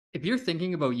If you're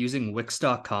thinking about using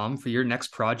Wix.com for your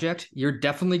next project, you're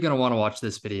definitely going to want to watch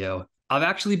this video. I've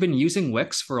actually been using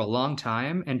Wix for a long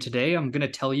time, and today I'm going to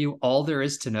tell you all there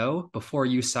is to know before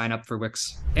you sign up for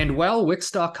Wix. And while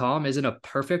Wix.com isn't a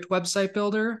perfect website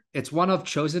builder, it's one I've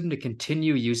chosen to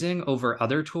continue using over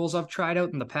other tools I've tried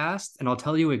out in the past, and I'll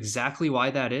tell you exactly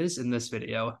why that is in this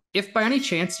video. If by any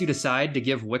chance you decide to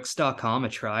give Wix.com a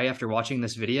try after watching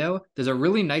this video, there's a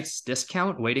really nice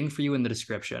discount waiting for you in the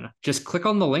description. Just click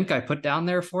on the link I put down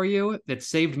there for you. It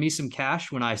saved me some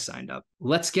cash when I signed up.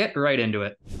 Let's get right into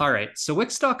it. All right, so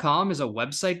Wix.com is a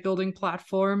website building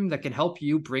platform that can help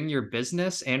you bring your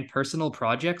business and personal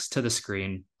projects to the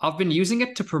screen. I've been using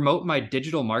it to promote my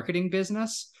digital marketing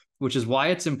business, which is why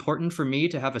it's important for me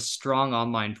to have a strong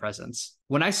online presence.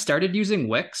 When I started using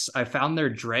Wix, I found their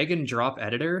drag and drop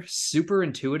editor super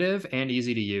intuitive and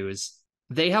easy to use.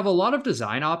 They have a lot of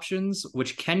design options,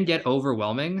 which can get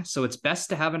overwhelming, so it's best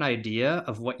to have an idea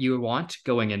of what you want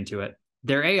going into it.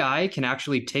 Their AI can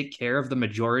actually take care of the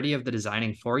majority of the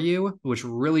designing for you, which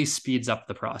really speeds up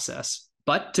the process.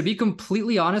 But to be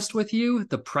completely honest with you,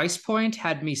 the price point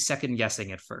had me second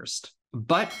guessing at first.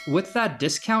 But with that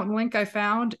discount link I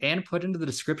found and put into the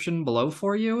description below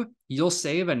for you, you'll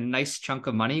save a nice chunk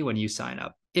of money when you sign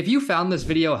up. If you found this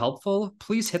video helpful,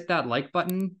 please hit that like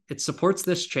button. It supports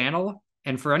this channel.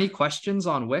 And for any questions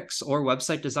on Wix or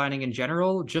website designing in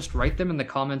general, just write them in the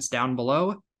comments down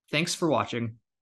below. Thanks for watching.